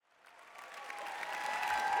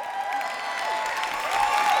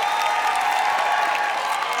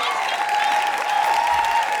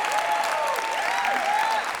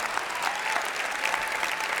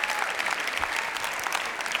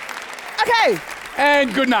Hey!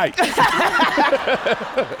 And good night.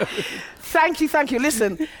 Thank you.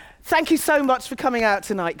 Listen, thank you so much for coming out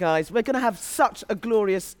tonight, guys. We're going to have such a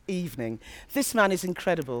glorious evening. This man is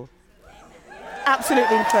incredible.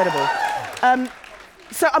 Absolutely incredible.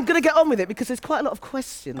 So I'm going to get on with it because there's quite a lot of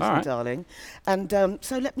questions, All right. darling. And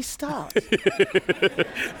so let me start.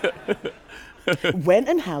 When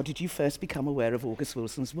and how did you first become aware of August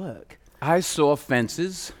Wilson's work? I saw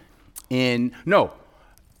Fences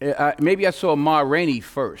maybe I saw Ma Rainey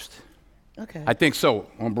first. Okay. I think so,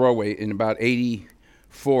 on Broadway in about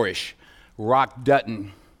 84-ish. Rock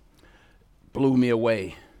Dutton blew me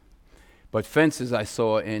away. But Fences I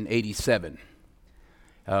saw in 87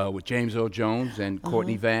 with James Earl Jones and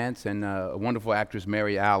Courtney Vance and a wonderful actress,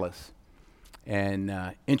 Mary Alice. And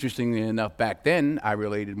interestingly enough, back then, I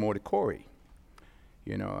related more to Corey.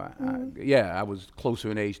 You know, I was closer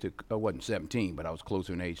in age to, I wasn't 17, but I was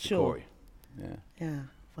closer in age to Corey. Yeah,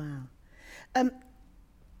 wow.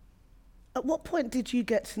 At what point did you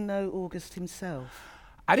get to know August himself?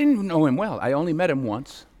 I didn't know him well. I only met him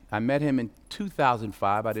once. I met him in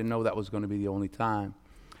 2005. I didn't know that was going to be the only time.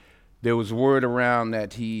 There was word around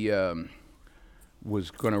that he was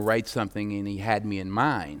going to write something, and he had me in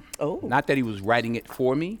mind. Oh. Not that he was writing it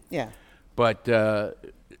for me. Yeah. But I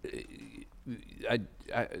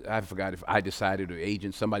forgot if I decided or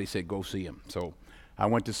agent. Somebody said go see him. So I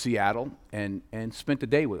went to Seattle and spent the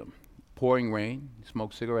day with him. Pouring rain,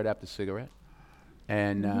 smoked cigarette after cigarette,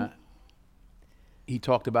 and he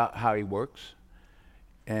talked about how he works,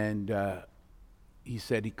 and he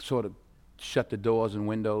said he sort of shut the doors and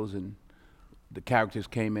windows, and the characters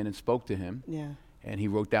came in and spoke to him, and he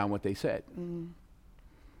wrote down what they said.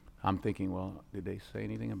 I'm thinking, well, did they say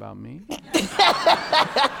anything about me?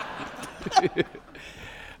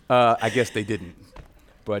 I guess they didn't,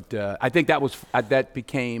 but I think that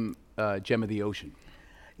became Gem of the Ocean.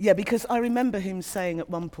 Yeah, because I remember him saying at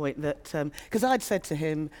one point that, because I'd said to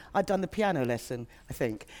him, I'd done the piano lesson, I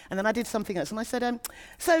think, and then I did something else, and I said,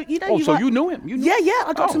 so you know, you knew him? Yeah,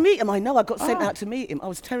 I got to meet him. I know, I got sent out to meet him. I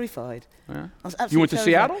was terrified. Yeah. I was absolutely You went to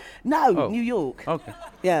terrified. Seattle? No, New York. Okay.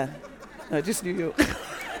 Yeah, no, just New York.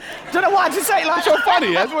 Don't know why I just say it like So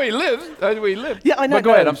funny. That's where he lives. That's where he lived. Yeah, I know. But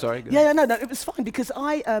go ahead. I'm sorry. Go ahead. No, it was fine because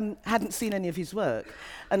I hadn't seen any of his work,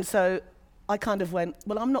 and so I kind of went,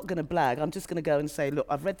 well, I'm not going to blag. I'm just going to go and say, look,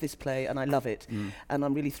 I've read this play and I love it, and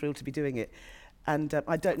I'm really thrilled to be doing it. And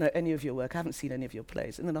I don't know any of your work. I haven't seen any of your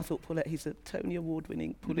plays. And then I thought, Paulette, he's a Tony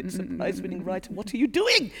Award-winning, Pulitzer Prize-winning writer. What are you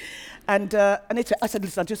doing? And I said,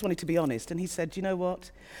 listen, I just wanted to be honest. And he said, you know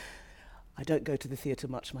what? I don't go to the theatre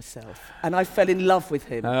much myself. And I fell in love with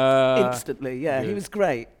him instantly. Yeah, he was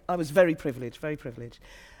great. I was very privileged, very privileged.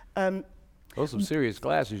 Those are some serious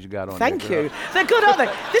glasses you got on. Thank there, you. They're good, aren't they?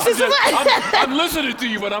 This is I'm listening to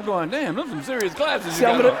you, but I'm going, damn, those are some serious glasses you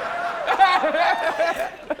got on.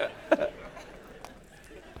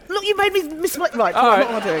 Look, you made me miss my... Right, All right.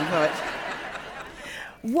 what am I doing?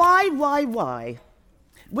 Right. Why?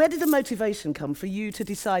 Where did the motivation come for you to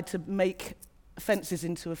decide to make Fences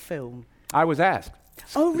into a film? I was asked.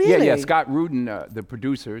 Oh, really? Yeah. Scott Rudin, the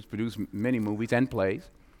producer, has produced many movies and plays.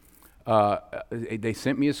 They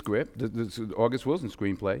sent me a script, the August Wilson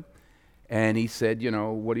screenplay, and he said, you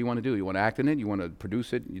know, what do you want to do? You want to act in it? You want to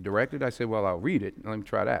produce it? You direct it? I said, well, I'll read it. Let me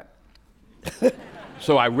try that.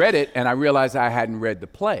 So I read it, and I realized I hadn't read the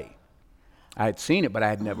play. I had seen it, but I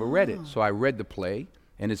had never read it. So I read the play,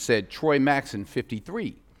 and it said Troy Maxon,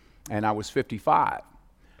 53, and I was 55.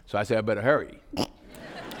 So I said, I better hurry.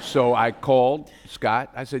 So I called Scott.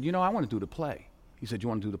 I said, you know, I want to do the play. He said, you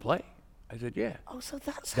want to do the play? I said, yeah. Oh, so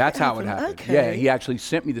that's how it happened. Okay. Yeah, he actually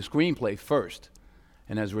sent me the screenplay first.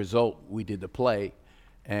 And as a result, we did the play.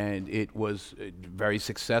 And it was very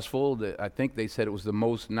successful. I think they said it was the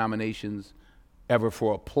most nominations ever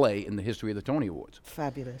for a play in the history of the Tony Awards.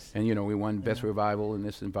 Fabulous. And, you know, we won Best Revival in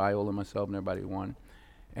this, and Viola and myself and everybody won.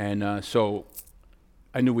 And so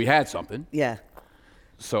I knew we had something. Yeah.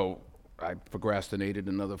 So I procrastinated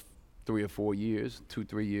another 3 or 4 years,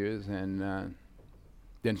 2-3 years, and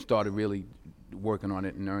then started really working on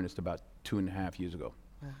it in earnest about 2.5 years ago.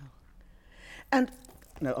 Wow. And,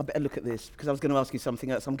 no, I better look at this, because I was going to ask you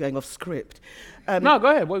something else. I'm going off script. No,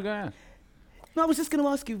 go ahead. What are you going to ask? No, I was just going to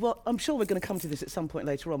ask you, I'm sure we're going to come to this at some point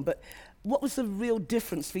later on, but what was the real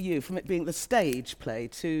difference for you from it being the stage play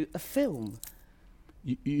to a film?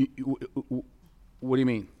 What do you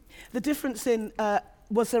mean? The difference in,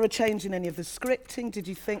 was there a change in any of the scripting, did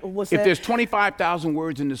you think, or was If there... there's 25,000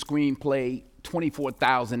 words in the screenplay,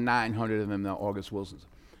 24,900 of them are August Wilson's.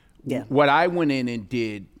 Yeah. What I went in and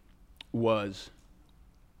did was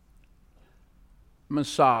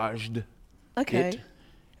massaged it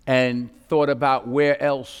and thought about where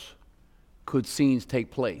else could scenes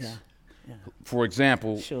take place. Yeah. For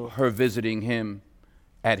example, Sure. her visiting him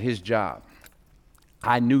at his job.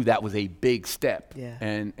 I knew that was a big step, Yeah.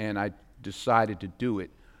 and I decided to do it.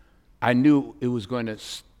 I knew it was going to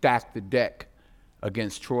stack the deck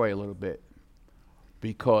against Troy a little bit,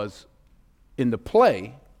 because in the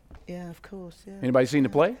play, Yeah, of course. Yeah. anybody seen the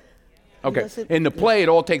play? Okay. Yes, In the play, it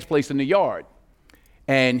all takes place in the yard,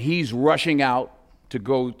 and he's rushing out to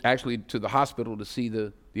go actually to the hospital to see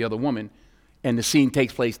the other woman, and the scene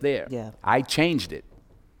takes place there. Yeah. I changed it.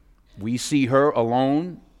 We see her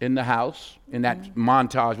alone in the house in that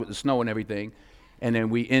montage with the snow and everything, and then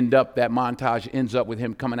that montage ends up with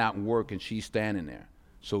him coming out and work, and she's standing there.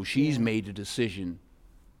 So she's made the decision.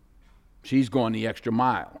 She's going the extra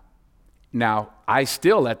mile. Now, I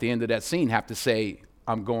still, at the end of that scene, have to say,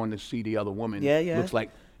 I'm going to see the other woman. Yeah, yeah. Looks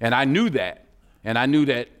like, and I knew that. And I knew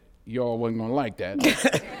that y'all wasn't going to like that.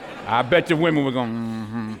 I bet the women were going,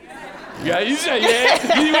 mm-hmm. Yeah, you say, yeah.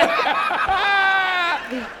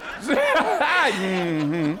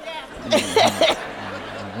 Mm-hmm.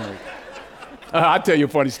 I'll tell you a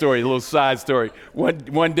funny story, a little side story.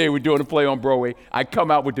 One day we're doing a play on Broadway. I come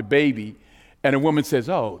out with the baby, and a woman says,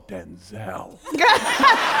 "Oh, Denzel."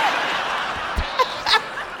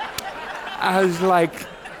 I was like,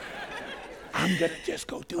 I'm gonna just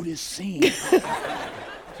go do this scene.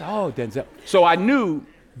 Oh, Denzel. So I knew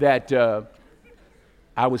that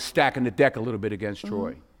I was stacking the deck a little bit against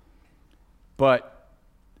Troy. But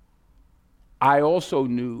I also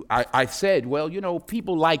knew, I said, well,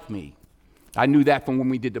 people like me. I knew that from when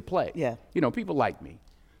we did the play. Yeah. People like me.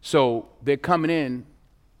 So they're coming in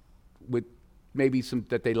with maybe some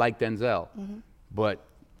that they like Denzel, but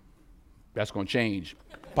that's going to change,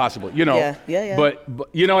 possibly. Yeah. But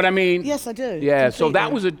you know what I mean? Yes, I do. Yeah. So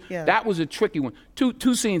Completely. that was a tricky one.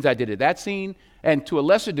 Two scenes I did it. That scene, and to a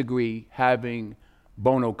lesser degree, having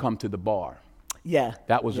Bono come to the bar. Yeah.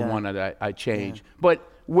 That was the Yeah. one that I changed. But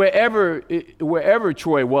wherever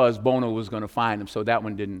Troy was, Bono was going to find him. So that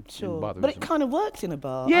one didn't bother me. But it kind of worked in a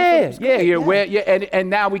bar. I thought Yeah, it was great, and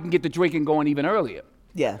now we can get the drinking going even earlier.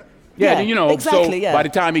 Yeah. Yeah, exactly, so yeah. by the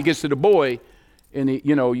time he gets to the boy, and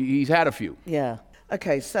he's had a few. Yeah.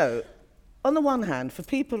 Okay, so on the one hand, for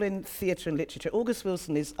people in theatre and literature, August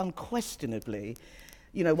Wilson is unquestionably,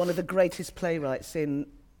 one of the greatest playwrights in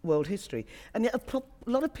world history. And yet a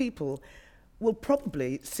lot of people will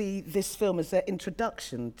probably see this film as their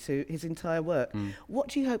introduction to his entire work. What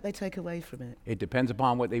do you hope they take away from it? It depends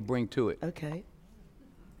upon what they bring to it. Okay.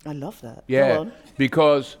 I love that. Yeah, Go on.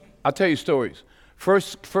 because I'll tell you stories.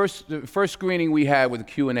 The first screening we had with the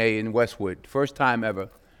Q&A in Westwood, first time ever,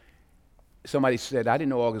 somebody said, I didn't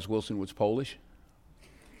know August Wilson was Polish.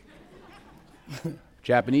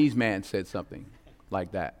 Japanese man said something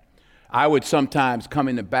like that. I would sometimes come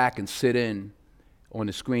in the back and sit in on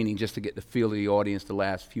the screening just to get the feel of the audience the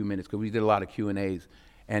last few minutes, because we did a lot of Q&As,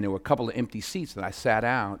 and there were a couple of empty seats, and I sat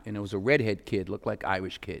down, and there was a redhead kid, looked like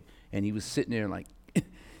Irish kid, and he was sitting there like,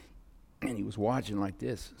 and he was watching like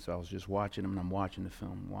this. So I was just watching him, and I'm watching the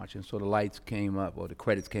film, watching. So the lights came up, or the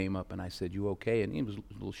credits came up, and I said, "You okay?" And he was a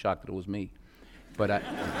little shocked that it was me. But that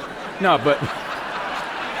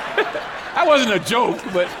wasn't a joke,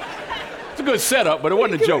 but it's a good setup, but it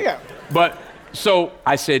wasn't a joke. Yeah. But so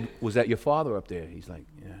I said, "Was that your father up there?" He's like,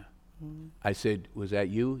 "Yeah." I said, "Was that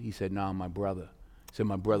you?" He said, "No, my brother." He said,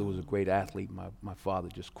 "My brother was a great athlete. My father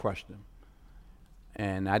just crushed him."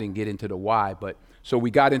 And I didn't get into the why, but so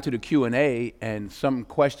we got into the Q&A, and some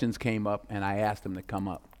questions came up, and I asked him to come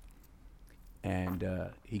up. And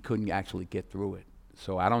he couldn't actually get through it.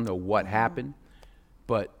 So I don't know what happened,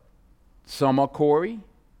 but some are Corey.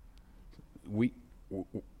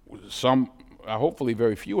 Hopefully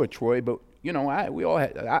very few are Troy, but we all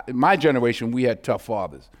had, my generation, we had tough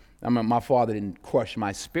fathers. I mean, my father didn't crush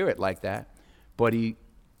my spirit like that, but he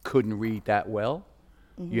couldn't read that well.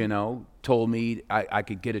 Told me I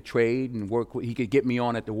could get a trade and work. He could get me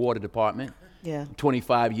on at the water department. Yeah.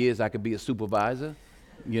 25 years I could be a supervisor,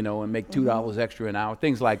 and make $2 extra an hour,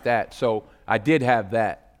 things like that. So I did have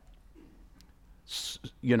that.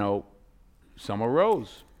 Some are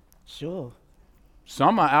Rose. Sure.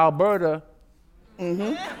 Some are Alberta. There's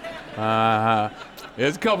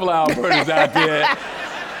a couple of Albertas out there.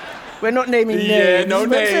 We're not naming names. Yeah, no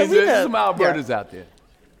but names. we know. There's some Albertas Yeah. out there.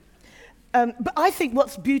 But I think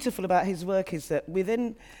what's beautiful about his work is that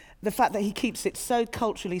within the fact that he keeps it so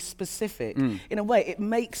culturally specific, in a way, it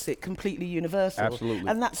makes it completely universal. Absolutely.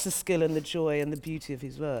 And that's the skill and the joy and the beauty of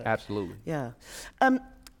his work. Absolutely. Yeah.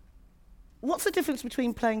 What's the difference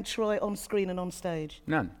between playing Troy on screen and on stage?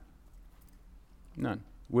 None.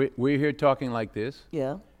 We're here talking like this,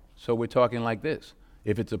 Yeah. so we're talking like this.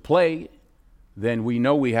 If it's a play, then we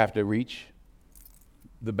know we have to reach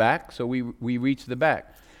the back, so we reached the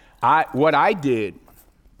back. What I did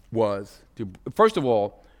was, first of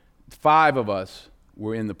all, 5 of us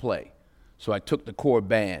were in the play. So I took the core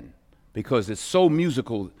band because it's so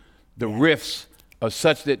musical, the riffs are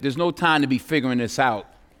such that there's no time to be figuring this out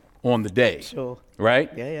on the day. Sure.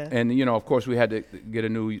 Right? Yeah, yeah. And, you know, of course, we had to get a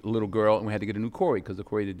new little girl, and we had to get a new choreo because the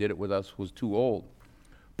choreo that did it with us was too old.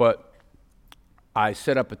 But I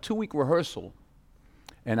set up a 2-week rehearsal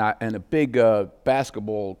and a big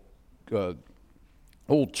basketball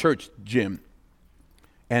old church gym.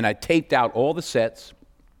 And I taped out all the sets,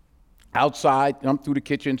 outside, through the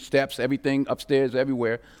kitchen, steps, everything, upstairs,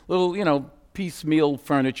 everywhere. Little, you know, piecemeal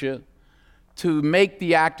furniture to make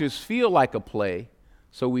the actors feel like a play.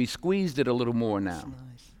 So we squeezed it a little more now.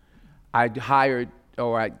 Nice.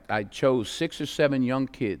 I chose 6 or 7 young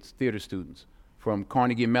kids, theater students, from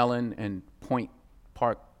Carnegie Mellon and Point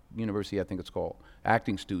Park University, I think it's called,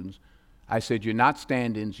 acting students. I said, you're not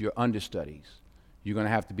stand-ins, you're understudies. You're gonna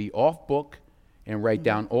have to be off book and write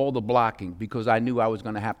down all the blocking because I knew I was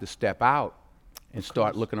gonna have to step out and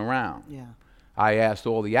start looking around. Yeah. I asked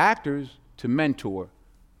all the actors to mentor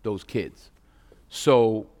those kids.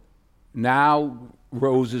 So now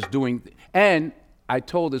Rose is doing, and I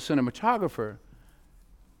told the cinematographer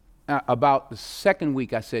about the second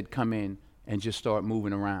week, I said, come in and just start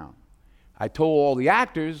moving around. I told all the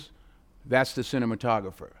actors, that's the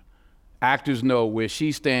cinematographer. Actors know where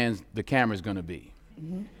she stands, the camera's gonna be.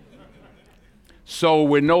 Mm-hmm. So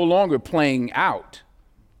we're no longer playing out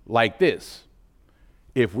like this.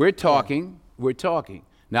 If we're talking, we're talking.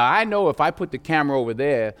 Now I know if I put the camera over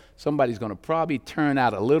there, somebody's gonna probably turn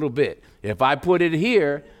out a little bit. If I put it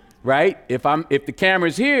here, right? If the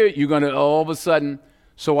camera's here, you're gonna all of a sudden,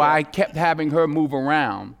 so I kept having her move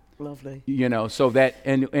around. Lovely. You know, so that,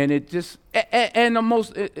 and it just, and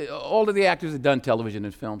all of the actors have done television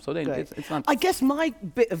and film, so it's not. I guess my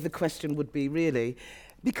bit of the question would be really,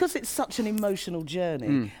 because it's such an emotional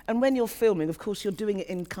journey, and when you're filming, of course, you're doing it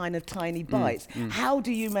in kind of tiny bites. How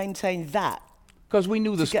do you maintain that? Because we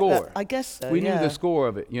knew the score. I guess so. We knew the score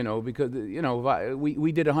of it, you know, because, you know,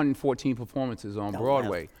 we did 114 performances on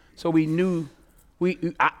Broadway. Wow. So we knew,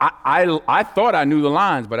 I thought I knew the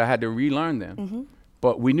lines, but I had to relearn them. Mm-hmm.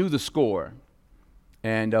 But we knew the score.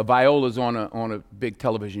 And Viola's on a big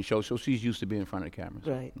television show, so she's used to being in front of the cameras.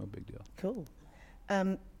 Right. No big deal. Cool.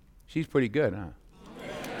 She's pretty good, huh?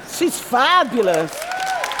 She's fabulous.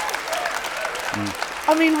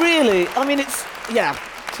 I mean, really. I mean,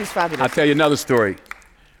 she's fabulous. I'll tell you another story.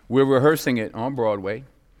 We're rehearsing it on Broadway,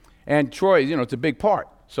 and Troy, you know, it's a big part.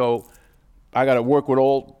 So I got to work with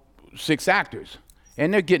all 6 actors,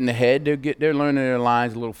 and they're getting ahead. They're learning their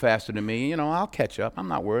lines a little faster than me. You know, I'll catch up. I'm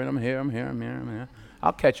not worried. I'm here.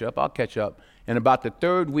 I'll catch up. And about the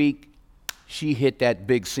 3rd week, she hit that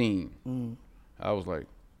big scene. I was like,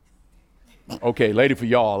 okay, lady for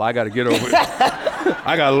y'all, I got to get over it.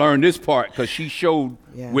 I got to learn this part because she showed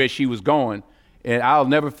where she was going. And I'll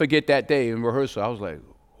never forget that day in rehearsal. I was like,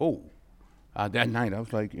 oh. That night, I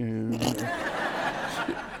was like, Come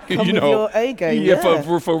with your A game. Yeah,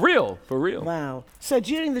 for real. Wow. So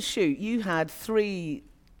during the shoot, you had 3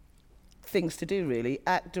 things to do, really: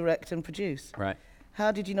 act, direct, and produce. Right.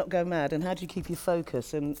 How did you not go mad, and how did you keep your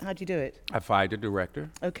focus, and how did you do it? I fired the director.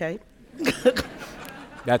 Okay.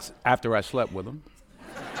 That's after I slept with him.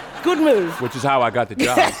 Good move. Which is how I got the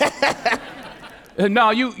job. No,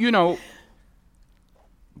 you know,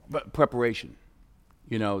 but preparation.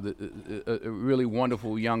 You know, a really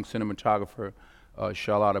wonderful young cinematographer,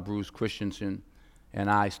 Charlotta Bruce Christensen, and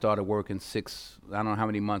I started working 6, I don't know how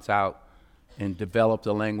many months out, and developed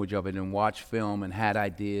the language of it and watched film and had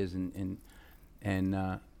ideas and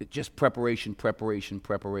just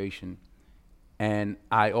preparation. And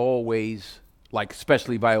I always, like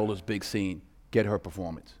especially Viola's big scene, get her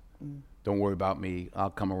performance. Don't worry about me, I'll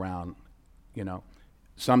come around, you know.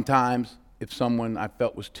 Sometimes if someone I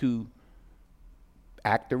felt was too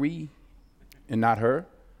actory and not her,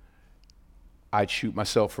 I'd shoot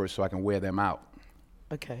myself first so I can wear them out.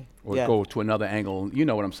 Okay. Or go to another angle, you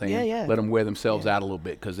know what I'm saying? Yeah. Let them wear themselves out a little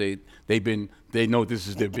bit because they know this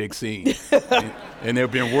is their big scene. and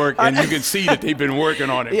they've been working, and you can see that they've been working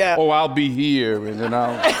on it. Yeah. Oh, I'll be here, and then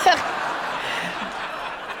I'll...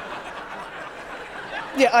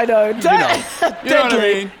 Yeah, I know. You know what I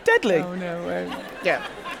mean? Deadly. Oh, no, Yeah.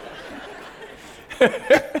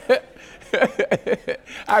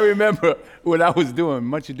 I remember when I was doing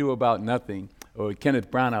Much Ado About Nothing, or Kenneth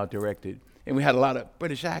Branagh directed, and we had a lot of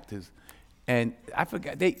British actors, and I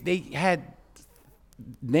forgot, they had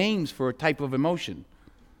names for a type of emotion.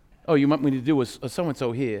 Oh, you want me to do a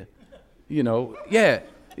so-and-so here, you know? Yeah.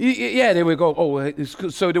 Yeah, they would go, oh,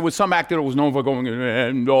 so there was some actor that was known for going,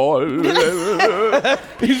 and all. So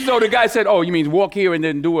the guy said, oh, you mean walk here and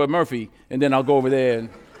then do a Murphy, and then I'll go over there. And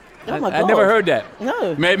Oh my I God. never heard that.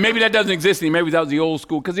 No. Maybe that doesn't exist anymore. Maybe that was the old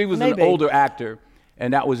school, because he was Maybe. an older actor,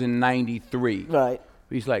 and that was in '93. Right.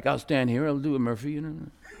 He's like, I'll stand here, I'll do a Murphy, you know.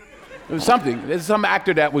 It was something. There's some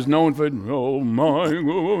actor that was known for, oh my.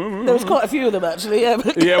 There was quite a few of them, actually, yeah.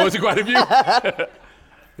 Yeah, was it quite a few?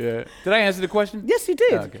 Yeah. Did I answer the question? Yes, you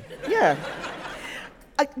did. Okay. Yeah.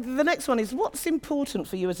 The next one is, what's important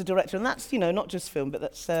for you as a director? And that's, not just film, but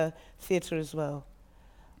that's theatre as well.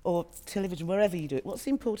 Or television, wherever you do it. What's the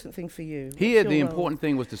important thing for you? Here, What's the your role? important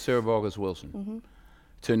thing was to serve August Wilson.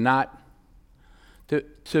 To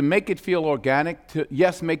make it feel organic, to,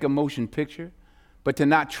 yes, make a motion picture, but to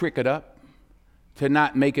not trick it up, to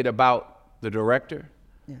not make it about the director,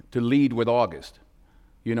 to lead with August.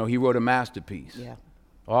 He wrote a masterpiece. Yeah.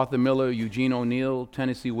 Arthur Miller, Eugene O'Neill,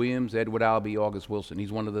 Tennessee Williams, Edward Albee, August Wilson.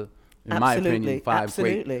 He's one of the, in my opinion, five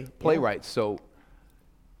great playwrights. So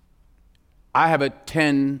I have a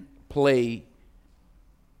 10-play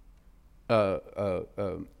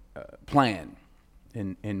plan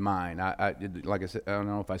in mind. Like I said, I don't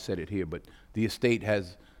know if I said it here, but the estate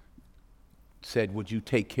has said, would you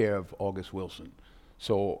take care of August Wilson?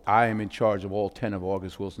 So I am in charge of all 10 of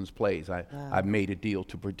August Wilson's plays. I've made a deal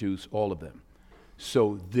to produce all of them.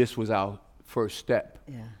 So this was our first step.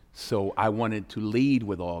 Yeah. So I wanted to lead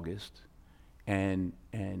with August, and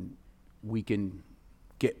we can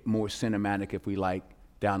get more cinematic if we like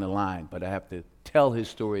down the line. But I have to tell his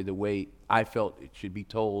story the way I felt it should be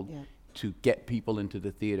told to get people into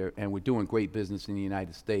the theater. And we're doing great business in the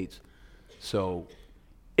United States. So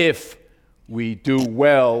if we do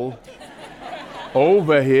well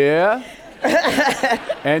over here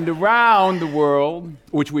and around the world,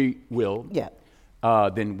 which we will,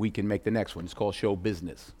 then we can make the next one. It's called Show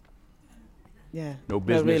Business. Yeah. No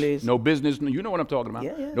business. No, really is. No business. You know what I'm talking about.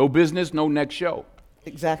 Yeah, yeah. No business, no next show.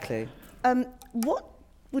 Exactly. What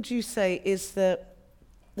would you say is the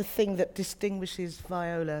thing that distinguishes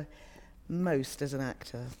Viola most as an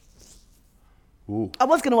actor? Ooh. I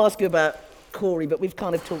was going to ask you about Corey, but we've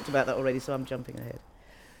kind of talked about that already, so I'm jumping ahead.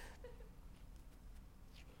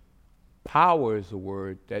 Power is a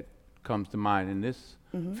word that comes to mind in this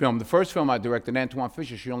film. The first film I directed, Antoine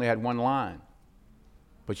Fisher, she only had one line,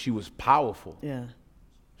 but she was powerful. Yeah.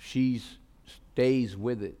 She stays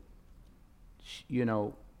with it.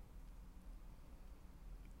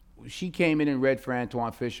 She came in and read for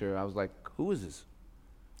Antoine Fisher. I was like, who is this?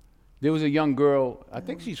 There was a young girl, I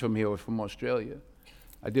think she's from here or from Australia.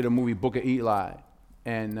 I did a movie, Book of Eli.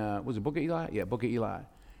 And was it Book of Eli? Yeah, Book of Eli.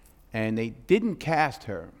 And they didn't cast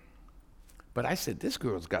her. But I said, this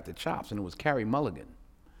girl's got the chops, and it was Carey Mulligan.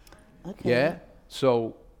 Okay. Yeah?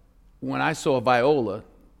 So when I saw Viola,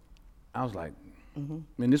 I was like, and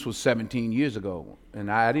this was 17 years ago,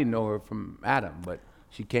 and I didn't know her from Adam, but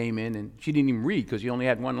she came in, and she didn't even read because she only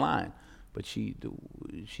had one line. But she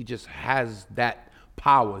just has that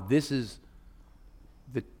power. This is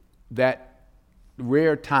that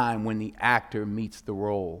rare time when the actor meets the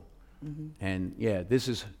role. And yeah,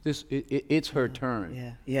 it's her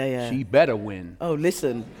turn. Yeah. She better win. Oh,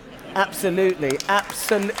 listen. Absolutely.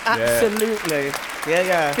 Absolutely.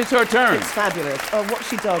 Yeah. It's her turn. It's fabulous. Oh, what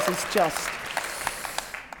she does is just...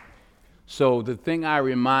 So the thing I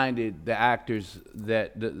reminded the actors,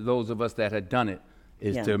 those of us that had done it,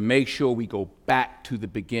 is to make sure we go back to the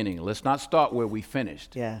beginning. Let's not start where we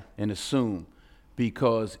finished and assume.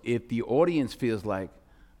 Because if the audience feels like,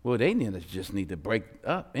 well, they just need to break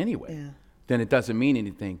up anyway, then it doesn't mean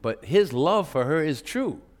anything. But his love for her is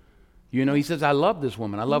true. He says, I love this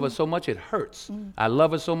woman. I love her so much it hurts. I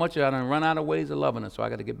love her so much I done run out of ways of loving her, so I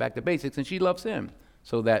got to get back to basics. And she loves him,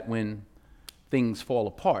 so that when things fall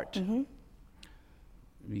apart,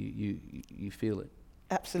 you feel it.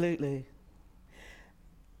 Absolutely.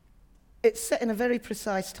 It's set in a very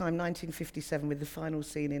precise time, 1957, with the final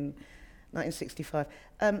scene in 1965.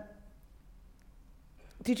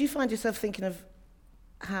 Did you find yourself thinking of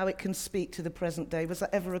how it can speak to the present day? Was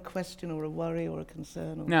that ever a question or a worry or a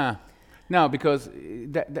concern? Or? No, because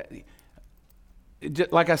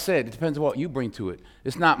like I said, it depends on what you bring to it.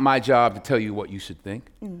 It's not my job to tell you what you should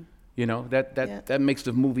think. That makes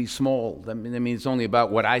the movie small. I mean, it's only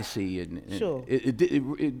about what I see. And Sure.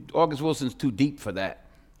 August Wilson's too deep for that,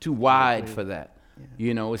 too wide for that.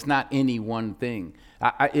 It's not any one thing.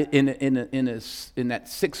 In that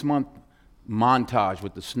 6-month montage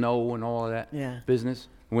with the snow and all of that business,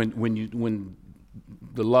 when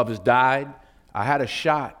the lovers died, I had a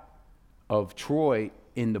shot of Troy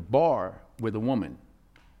in the bar with a woman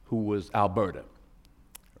who was Alberta,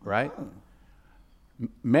 right?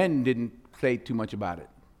 Men didn't say too much about it.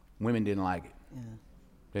 Women didn't like it. Yeah.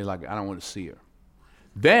 They're like, I don't want to see her.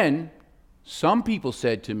 Then some people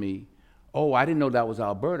said to me, oh, I didn't know that was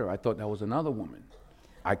Alberta. I thought that was another woman.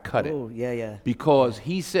 I cut it. Oh, yeah, yeah. Because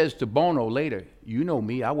he says to Bono later, you know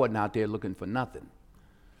me, I wasn't out there looking for nothing.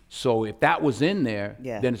 So if that was in there,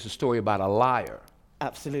 then it's a story about a liar.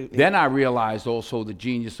 Absolutely. Then I realized also the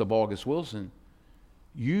genius of August Wilson.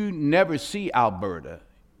 You never see Alberta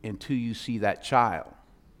until you see that child.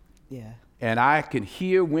 Yeah. And I can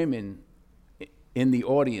hear women in the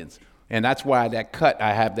audience. And that's why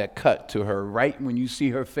I have that cut to her right when you see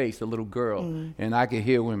her face, the little girl. And I can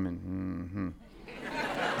hear women,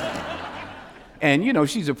 And you know,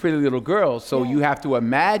 she's a pretty little girl, so you have to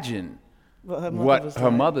imagine what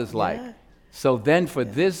her mother's like. Yeah. So then for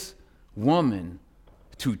this woman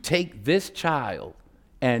to take this child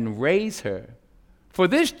and raise her, for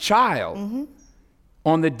this child,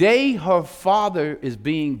 on the day her father is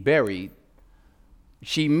being buried,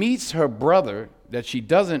 she meets her brother that she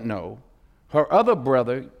doesn't know. Her other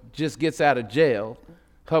brother just gets out of jail.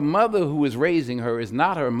 Her mother, who is raising her, is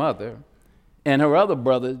not her mother. And her other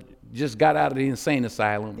brother just got out of the insane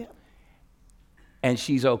asylum. Yeah. And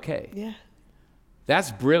she's okay. Yeah.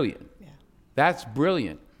 That's brilliant. Yeah. That's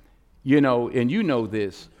brilliant. You know, and you know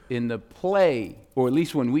this, in the play, or at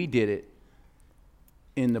least when we did it,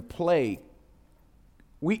 in the play,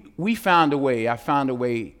 we found a way, I found a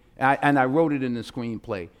way, and I wrote it in the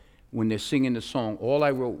screenplay. When they're singing the song, all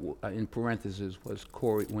I wrote in parentheses was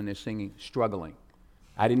Corey, when they're singing, struggling.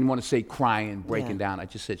 I didn't want to say crying, breaking down, I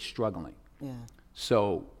just said struggling. Yeah.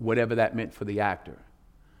 So whatever that meant for the actor.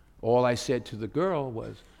 All I said to the girl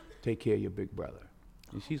was, take care of your big brother.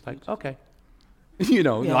 And she's like, okay. You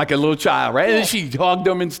know, like a little child, right? And she hugged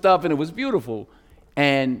him and stuff, and it was beautiful.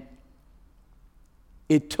 And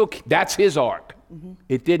that's his arc.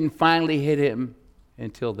 It didn't finally hit him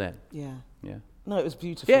until then. Yeah. Yeah. No, it was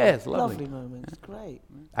beautiful. Yeah, it's lovely. Lovely moments. Great.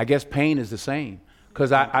 I guess pain is the same.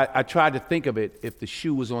 Because I tried to think of it, if the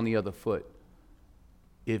shoe was on the other foot,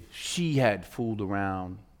 if she had fooled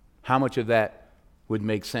around, how much of that would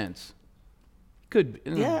make sense? Could.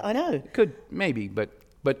 Yeah, I know. Could, maybe, but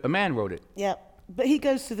a man wrote it. Yeah. But he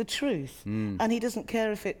goes to the truth, and he doesn't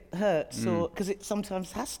care if it hurts, or because it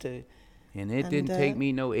sometimes has to. And it didn't take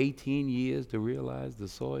me no 18 years to realize the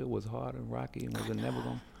soil was hard and rocky and was never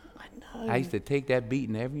going. I know. I used to take that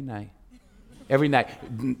beating every night. Every night.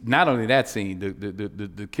 Not only that scene,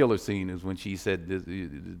 the killer scene is when she said,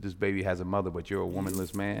 this baby has a mother, but you're a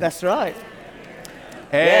womanless man. That's right.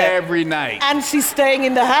 Every night. And she's staying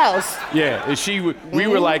in the house. Yeah, and we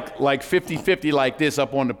were like 50-50 like this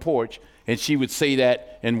up on the porch, and she would say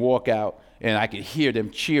that and walk out, and I could hear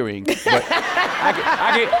them cheering, but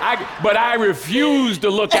but I refused to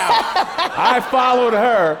look out. I followed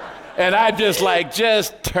her, and I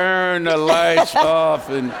just turn the lights off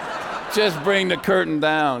and just bring the curtain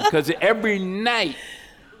down, because every night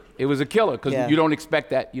it was a killer, because you don't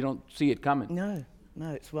expect that, you don't see it coming. No,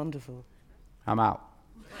 it's wonderful. I'm out.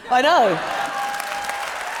 I know.